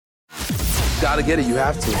gotta get it. You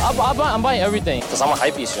have to. I'm buying everything because I'm a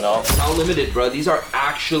hypebeast, you know. How limited, bro. These are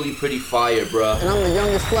actually pretty fire, bro. And I'm the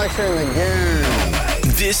youngest flexer in the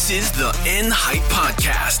game. This is the N-Hype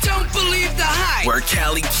Podcast. Don't believe the hype. Where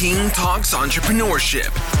Callie King talks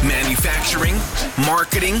entrepreneurship, manufacturing,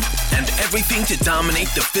 marketing, and everything to dominate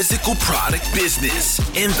the physical product business.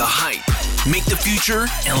 In the hype. Make the future,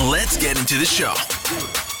 and let's get into the show.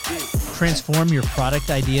 Transform your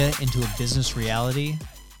product idea into a business reality.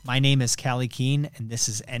 My name is Callie Keen, and this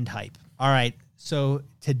is N-Hype. All right, so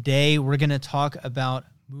today we're going to talk about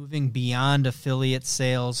moving beyond affiliate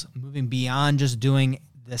sales, moving beyond just doing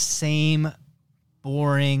the same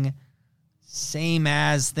boring, same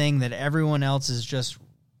as thing that everyone else is just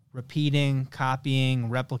repeating, copying,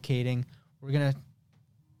 replicating. We're going to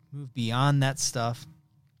move beyond that stuff.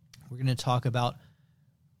 We're going to talk about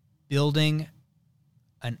building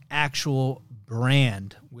an actual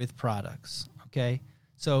brand with products, okay?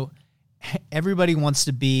 So everybody wants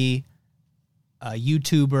to be a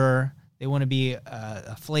YouTuber. They want to be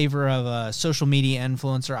a flavor of a social media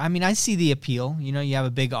influencer. I mean, I see the appeal. You know, you have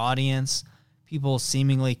a big audience. People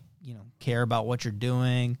seemingly, care about what you're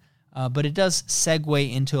doing. But it does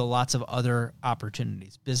segue into lots of other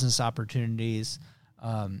opportunities, business opportunities,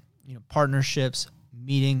 partnerships,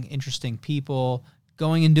 meeting interesting people,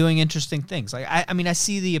 going and doing interesting things. Like I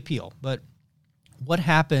see the appeal, but what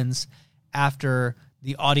happens after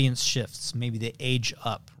the audience shifts? Maybe they age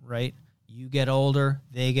up, right? You get older,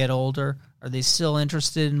 they get older. Are they still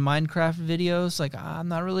interested in Minecraft videos? Like, I'm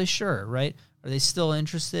not really sure, right? Are they still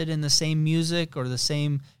interested in the same music or the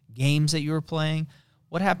same games that you were playing?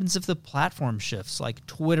 What happens if the platform shifts? Like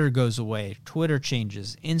Twitter goes away, Twitter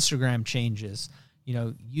changes, Instagram changes,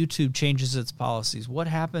 YouTube changes its policies. What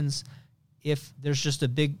happens if there's just a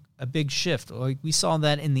big shift? Like we saw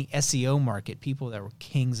that in the SEO market, people that were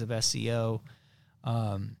kings of SEO,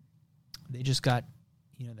 they just got,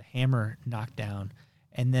 the hammer knocked down,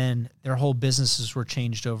 and then their whole businesses were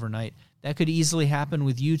changed overnight. That could easily happen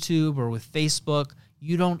with YouTube or with Facebook.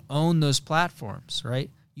 You don't own those platforms, right?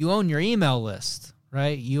 You own your email list,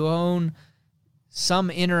 right? You own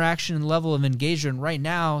some interaction level of engagement. Right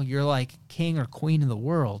now, you're like king or queen of the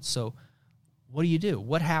world. So what do?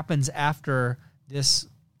 What happens after this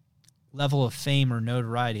level of fame or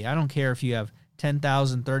notoriety? I don't care if you have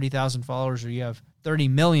 10,000, 30,000 followers or you have 30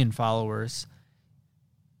 million followers.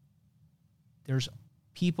 There's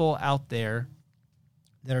people out there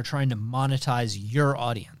that are trying to monetize your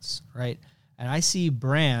audience, right? And I see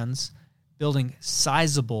brands building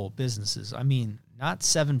sizable businesses. I mean, not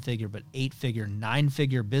 7-figure, but 8-figure,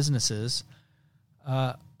 9-figure businesses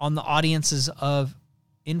on the audiences of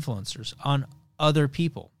influencers, on other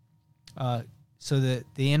people. So the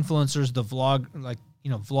influencers, the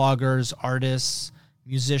vloggers, artists,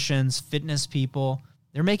 musicians, fitness people,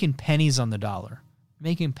 they're making pennies on the dollar,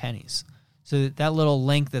 making pennies. So that little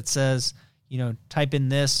link that says, type in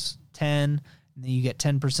this 10, and then you get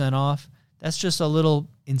 10% off. That's just a little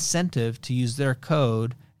incentive to use their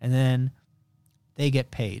code, and then they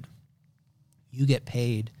get paid. You get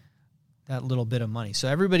paid that little bit of money. So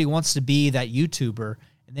everybody wants to be that YouTuber,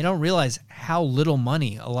 and they don't realize how little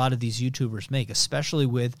money a lot of these YouTubers make, especially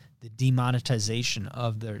with the demonetization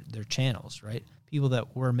of their channels, right? People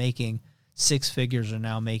that were making 6 figures are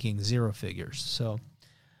now making 0 figures. So,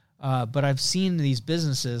 but I've seen these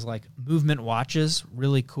businesses like Movement Watches,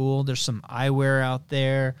 really cool. There's some eyewear out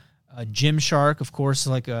there. Gymshark, of course,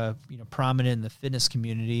 like prominent in the fitness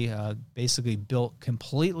community, basically built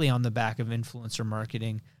completely on the back of influencer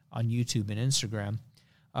marketing on YouTube and Instagram.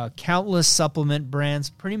 Countless supplement brands,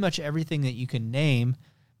 pretty much everything that you can name,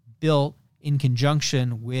 built in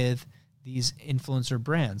conjunction with these influencer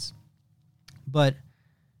brands. But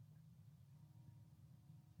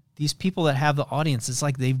these people that have the audience, it's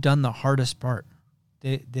like they've done the hardest part.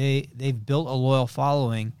 They've built a loyal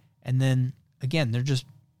following, and then again, they're just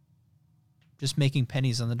making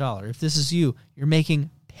pennies on the dollar. If this is you, you're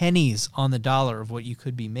making pennies on the dollar of what you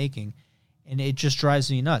could be making, and it just drives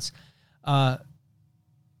me nuts.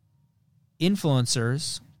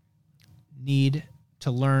 Influencers need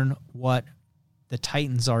to learn what the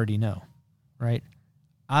Titans already know, right?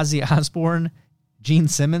 Ozzy Osbourne, Gene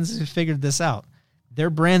Simmons figured this out. Their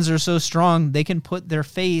brands are so strong, they can put their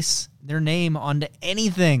face, their name onto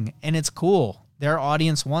anything, and it's cool. Their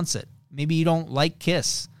audience wants it. Maybe you don't like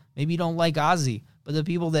Kiss. Maybe you don't like Ozzy. But the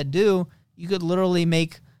people that do, you could literally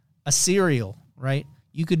make a cereal, right?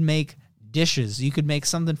 You could make dishes. You could make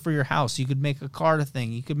something for your house. You could make a car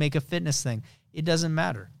thing. You could make a fitness thing. It doesn't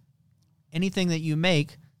matter. Anything that you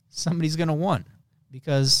make, somebody's going to want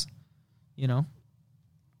because,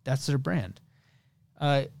 that's their brand.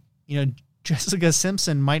 Jessica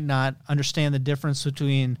Simpson might not understand the difference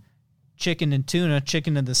between chicken and tuna,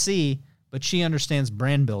 chicken in the sea, but she understands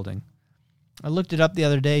brand building. I looked it up the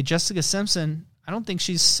other day. Jessica Simpson, I don't think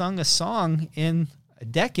she's sung a song in a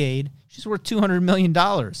decade. She's worth $200 million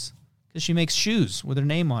because she makes shoes with her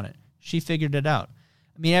name on it. She figured it out.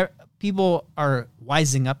 I mean, people are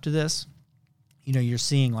wising up to this. You know, you're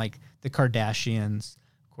seeing like the Kardashians,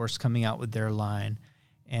 of course, coming out with their line,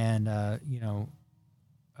 and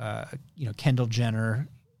Kendall Jenner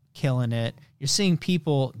killing it. You're seeing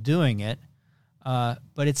people doing it, but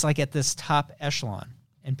it's like at this top echelon,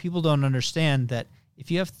 and people don't understand that if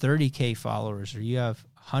you have 30K followers or you have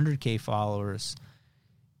 100K followers,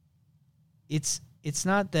 it's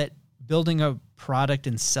not that building a product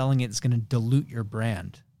and selling it is going to dilute your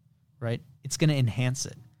brand, right? It's going to enhance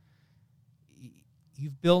it.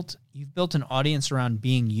 You've built an audience around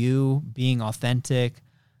being you, being authentic,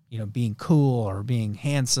 being cool or being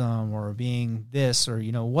handsome or being this or,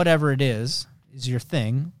 whatever it is your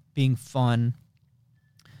thing, being fun.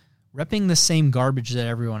 Repping the same garbage that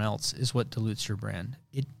everyone else is what dilutes your brand.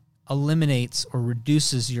 It eliminates or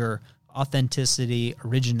reduces your authenticity,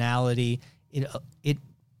 originality.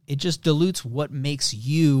 It just dilutes what makes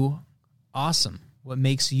you awesome, what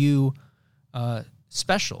makes you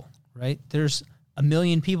special, right? There's a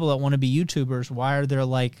million people that want to be YouTubers. Why are there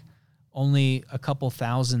like only a couple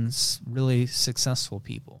thousand really successful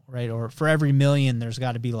people, right? Or for every million, there's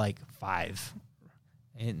got to be like 5.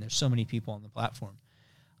 And there's so many people on the platform.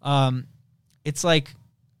 It's like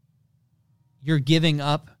you're giving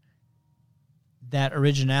up that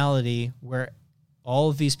originality where all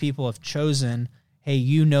of these people have chosen, hey,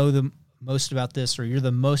 you know the most about this, or you're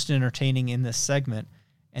the most entertaining in this segment,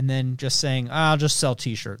 and then just saying, I'll just sell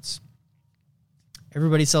T-shirts.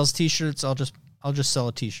 Everybody sells T-shirts. I'll just sell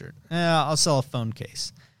a T-shirt. I'll sell a phone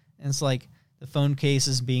case. And it's like the phone case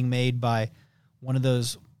is being made by one of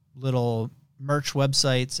those little merch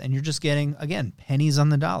websites, and you're just getting, again, pennies on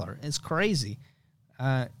the dollar. It's crazy.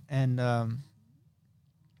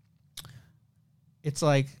 It's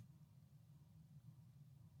like,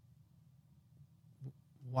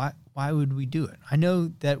 why would we do it? I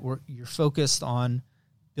know that you're focused on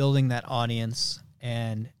building that audience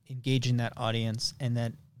and engaging that audience, and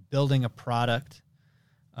that building a product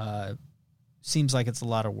seems like it's a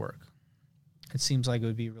lot of work. It seems like it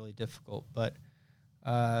would be really difficult, but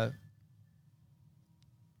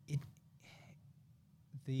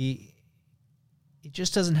it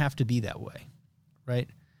just doesn't have to be that way, right?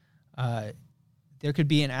 There could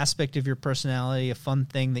be an aspect of your personality, a fun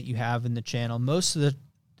thing that you have in the channel. Most of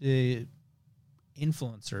the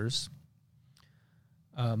influencers,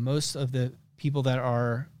 most of the people that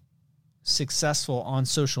are successful on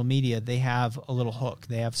social media, they have a little hook.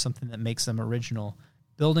 They have something that makes them original.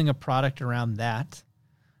 Building a product around that,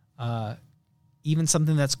 even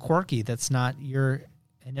something that's quirky, that's not your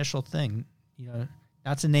initial thing.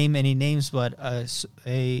 Not to name any names, but a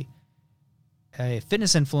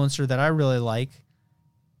fitness influencer that I really like,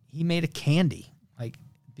 he made a candy,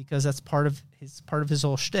 because that's part of his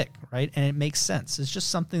whole shtick, right? And it makes sense. It's just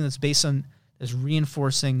something that's based on, that's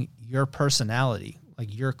reinforcing your personality,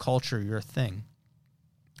 like your culture, your thing,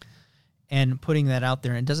 and putting that out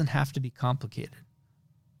there. And it doesn't have to be complicated,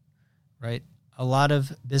 right? A lot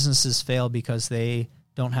of businesses fail because they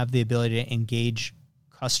don't have the ability to engage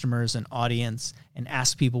customers and audience and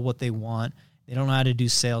ask people what they want. They don't know how to do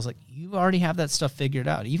sales. Like, you already have that stuff figured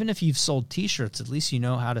out. Even if you've sold T-shirts, at least you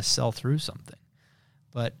know how to sell through something.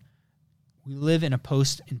 But we live in a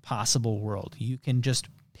post-impossible world. You can just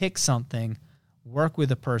pick something, work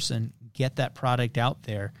with a person, get that product out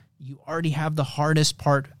there. You already have the hardest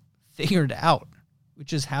part figured out,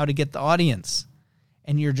 which is how to get the audience.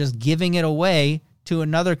 And you're just giving it away to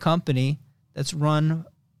another company that's run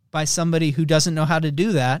by somebody who doesn't know how to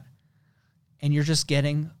do that, and you're just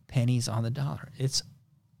getting pennies on the dollar. It's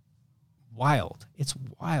wild. It's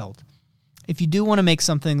wild. If you do want to make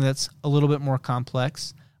something that's a little bit more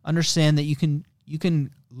complex, understand that you can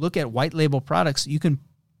look at white label products. You can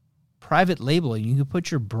private label it. You can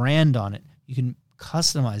put your brand on it. You can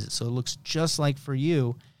customize it so it looks just like for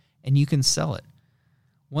you, and you can sell it.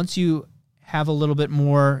 Once you have a little bit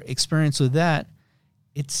more experience with that,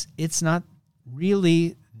 it's not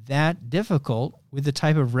really that difficult with the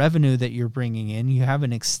type of revenue that you're bringing in. You have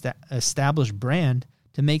an established brand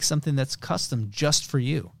to make something that's custom just for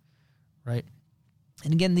you, right?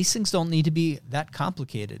 And again, these things don't need to be that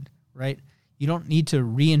complicated, right? You don't need to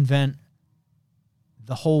reinvent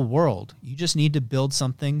the whole world. You just need to build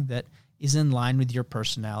something that is in line with your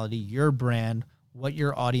personality, your brand, what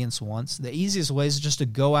your audience wants. The easiest way is just to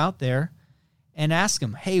go out there and ask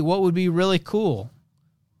them, hey, what would be really cool?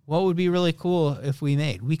 What would be really cool if we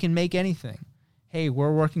made? We can make anything. Hey,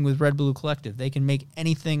 we're working with Red Blue Collective. They can make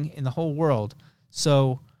anything in the whole world.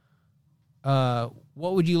 So what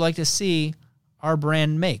would you like to see our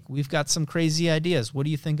brand make? We've got some crazy ideas. What do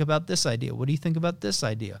you think about this idea? What do you think about this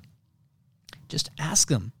idea? Just ask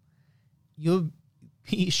them. You'll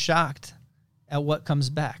be shocked at what comes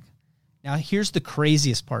back. Now, here's the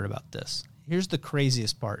craziest part about this. Here's the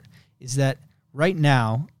craziest part is that right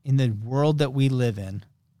now, in the world that we live in,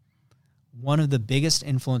 one of the biggest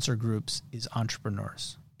influencer groups is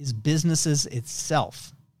entrepreneurs, is businesses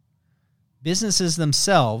itself. Businesses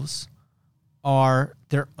themselves are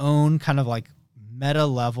their own kind of like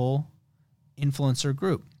meta-level influencer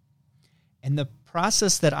group. And the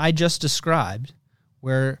process that I just described,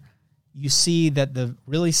 where you see that the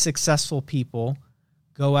really successful people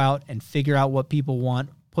go out and figure out what people want,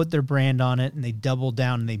 put their brand on it, and they double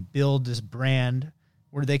down and they build this brand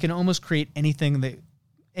where they can almost create anything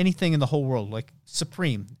in the whole world, like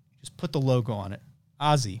Supreme, just put the logo on it.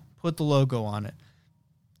 Ozzy, put the logo on it.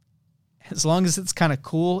 As long as it's kind of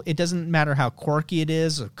cool, it doesn't matter how quirky it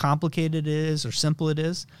is or complicated it is or simple it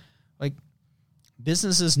is. Like,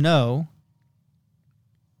 businesses know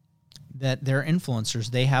that they're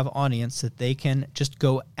influencers. They have audience that they can just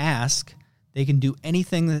go ask. They can do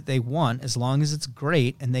anything that they want as long as it's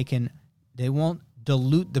great, and they won't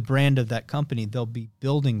dilute the brand of that company. They'll be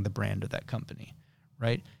building the brand of that company,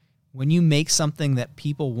 right? When you make something that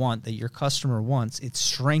people want, that your customer wants, it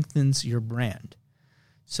strengthens your brand.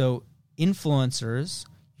 So influencers,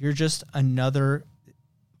 you're just another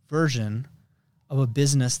version of a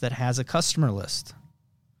business that has a customer list,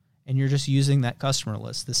 and you're just using that customer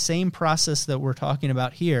list. The same process that we're talking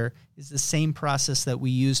about here is the same process that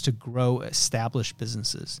we use to grow established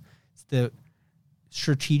businesses. It's the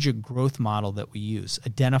strategic growth model that we use,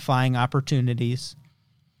 identifying opportunities,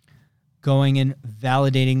 going and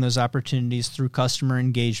validating those opportunities through customer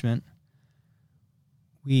engagement.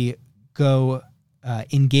 We go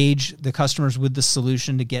engage the customers with the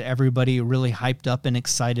solution to get everybody really hyped up and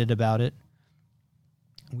excited about it.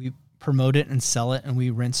 We promote it and sell it, and we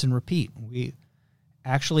rinse and repeat. We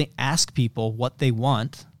actually ask people what they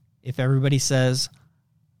want. If everybody says,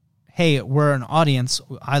 hey, we're an audience,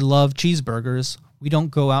 I love cheeseburgers, we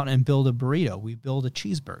don't go out and build a burrito. We build a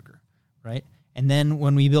cheeseburger, right? And then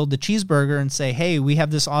when we build the cheeseburger and say, hey, we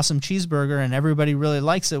have this awesome cheeseburger and everybody really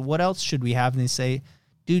likes it, what else should we have? And they say,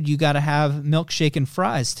 dude, you got to have milkshake and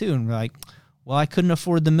fries too. And we're like, well, I couldn't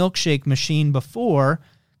afford the milkshake machine before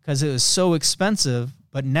because it was so expensive,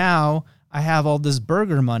 but now I have all this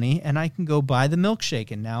burger money and I can go buy the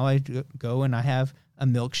milkshake. And now I go and I have a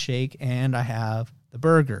milkshake and I have the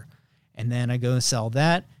burger. And then I go and sell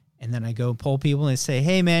that. And then I go pull people and they say,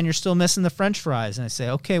 hey, man, you're still missing the French fries. And I say,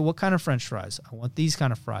 okay, what kind of French fries? I want these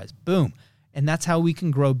kind of fries. Boom. And that's how we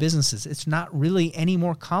can grow businesses. It's not really any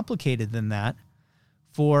more complicated than that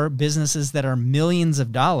for businesses that are millions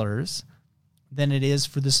of dollars than it is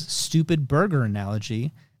for this stupid burger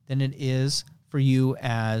analogy, than it is for you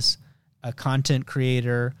as a content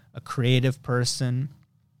creator, a creative person,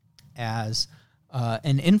 as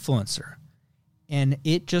an influencer. And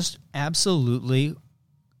it just absolutely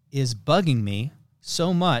is bugging me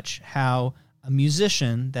so much how a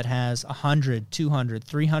musician that has 100, 200,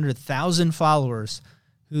 300,000 followers,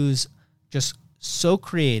 who's just so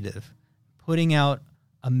creative, putting out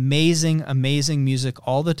amazing, amazing music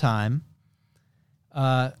all the time,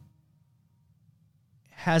 has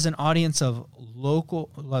an audience of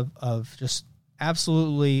of just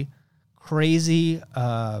absolutely crazy,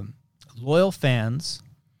 loyal fans,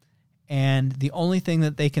 and the only thing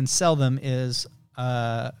that they can sell them is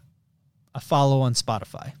a follow on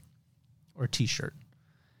Spotify or a t-shirt.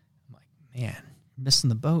 I'm like, man, you're missing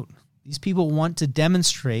the boat. These people want to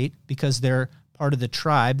demonstrate, because they're part of the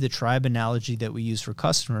tribe analogy that we use for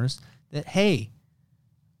customers, that, hey,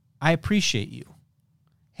 I appreciate you.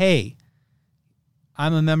 Hey,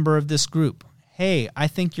 I'm a member of this group. Hey, I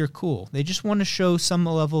think you're cool. They just want to show some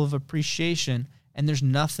level of appreciation, and there's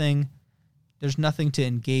nothing to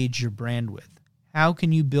engage your brand with. How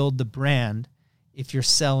can you build the brand if you're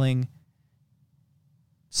selling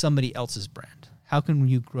somebody else's brand? How can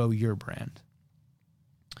you grow your brand?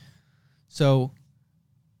 So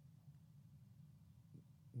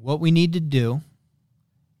what we need to do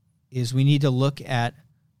is we need to look at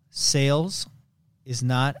sales is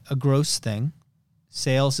not a gross thing.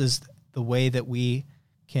 Sales is the way that we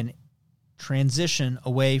can transition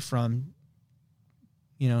away from,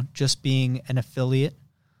 just being an affiliate,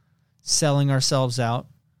 selling ourselves out,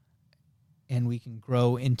 and we can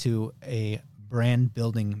grow into a brand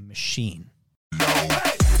building machine.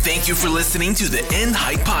 Thank you for listening to the End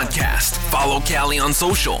Hype Podcast. Follow Callie on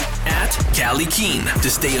social at Callie Keen to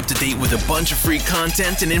stay up to date with a bunch of free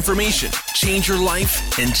content and information. Change your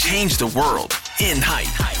life and change the world. End Hype.